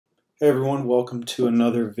Hey everyone, welcome to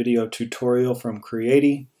another video tutorial from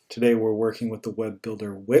Creattie. Today we're working with the web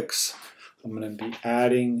builder WIX. I'm going to be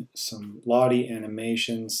adding some Lottie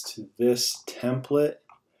animations to this template.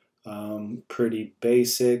 Pretty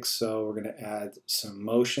basic, so we're going to add some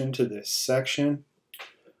motion to this section.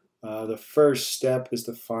 The first step is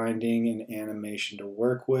to finding an animation to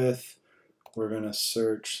work with. We're going to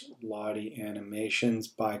search Lottie animations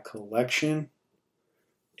by collection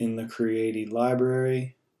in the Creattie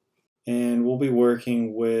library. And we'll be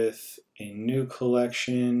working with a new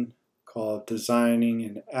collection called Designing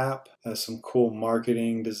an App. Has some cool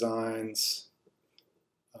marketing designs,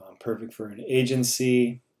 perfect for an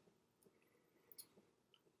agency.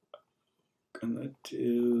 Gonna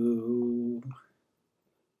do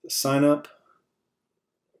the sign up.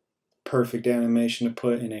 Perfect animation to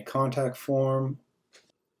put in a contact form.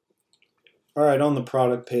 Alright, on the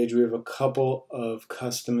product page we have a couple of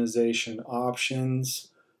customization options.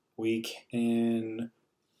 We can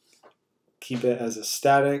keep it as a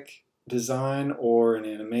static design or an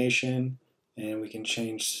animation, and we can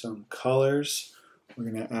change some colors.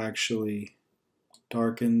 We're going to actually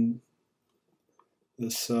darken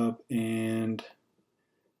this up and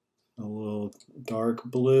a little dark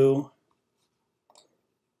blue.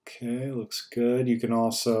 Okay, looks good. You can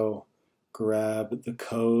also grab the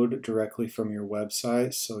code directly from your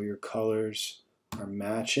website so your colors are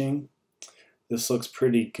matching. This looks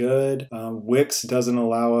pretty good. WIX doesn't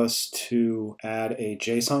allow us to add a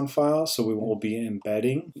JSON file, so we will be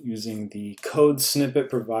embedding using the code snippet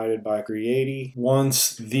provided by Creattie.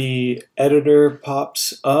 Once the editor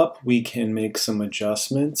pops up, we can make some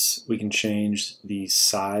adjustments. We can change the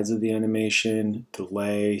size of the animation,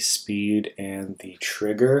 delay, speed, and the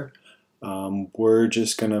trigger. We're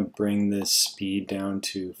just going to bring this speed down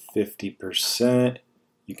to 50%.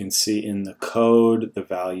 You can see in the code the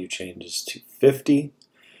value changes to 50,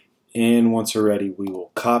 and once we're ready we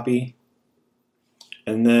will copy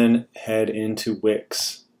and then head into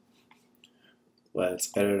WIX.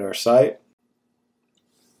 Let's edit our site.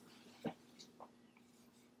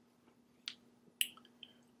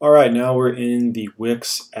 Alright, now we're in the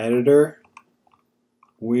WIX editor.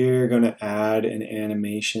 We're going to add an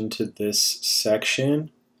animation to this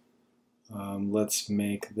section. Let's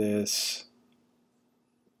make this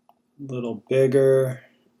a little bigger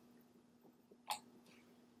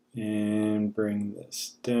and bring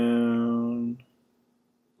this down.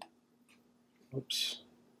 Oops.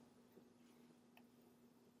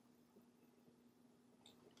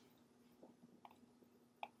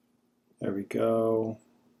 There we go.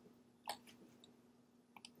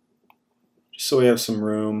 Just so we have some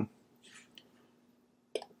room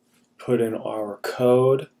to put in our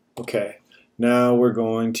code. Okay, now we're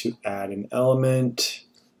going to add an element.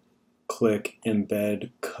 Click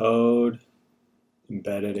Embed Code,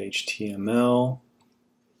 Embedded HTML,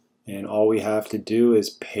 and all we have to do is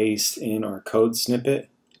paste in our code snippet.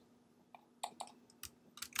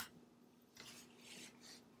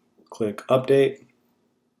 Click Update.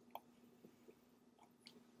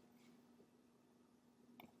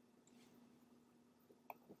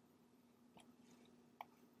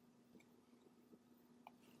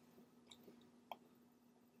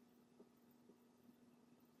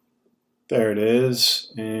 There it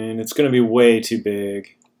is, and it's going to be way too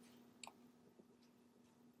big,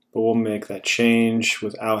 but we'll make that change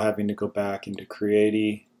without having to go back into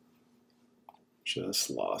Creattie. Just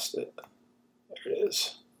lost it. There it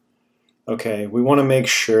is. Okay, we want to make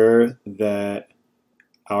sure that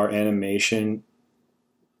our animation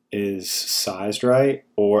is sized right,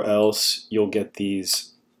 or else you'll get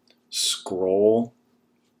these scroll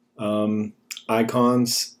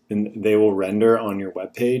icons and they will render on your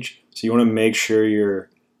web page. So you want to make sure you're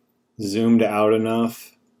zoomed out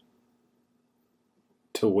enough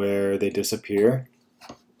to where they disappear.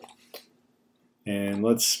 And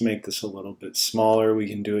let's make this a little bit smaller. We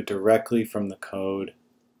can do it directly from the code.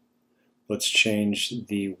 Let's change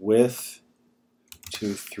the width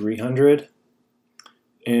to 300.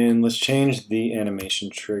 And let's change the animation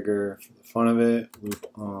trigger for the fun of it. Loop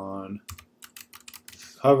on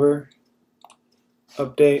hover,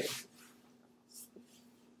 update.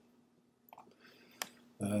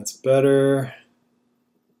 That's better.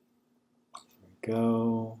 There we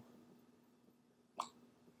go.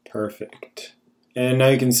 Perfect. And now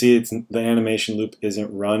you can see the animation loop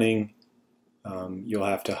isn't running. You'll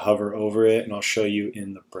have to hover over it, and I'll show you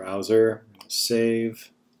in the browser.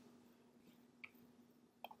 Save.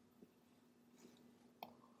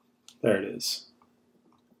 There it is.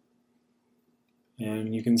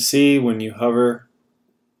 And you can see when you hover,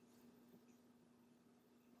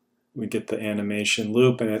 we get the animation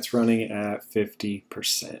loop, and it's running at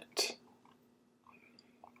 50%.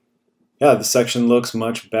 Yeah, the section looks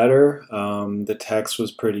much better. The text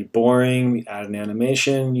was pretty boring. We add an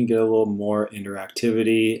animation, you get a little more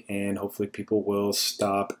interactivity, and hopefully people will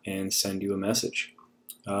stop and send you a message.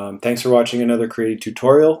 Thanks for watching another Creattie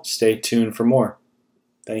tutorial. Stay tuned for more.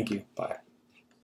 Thank you. Bye.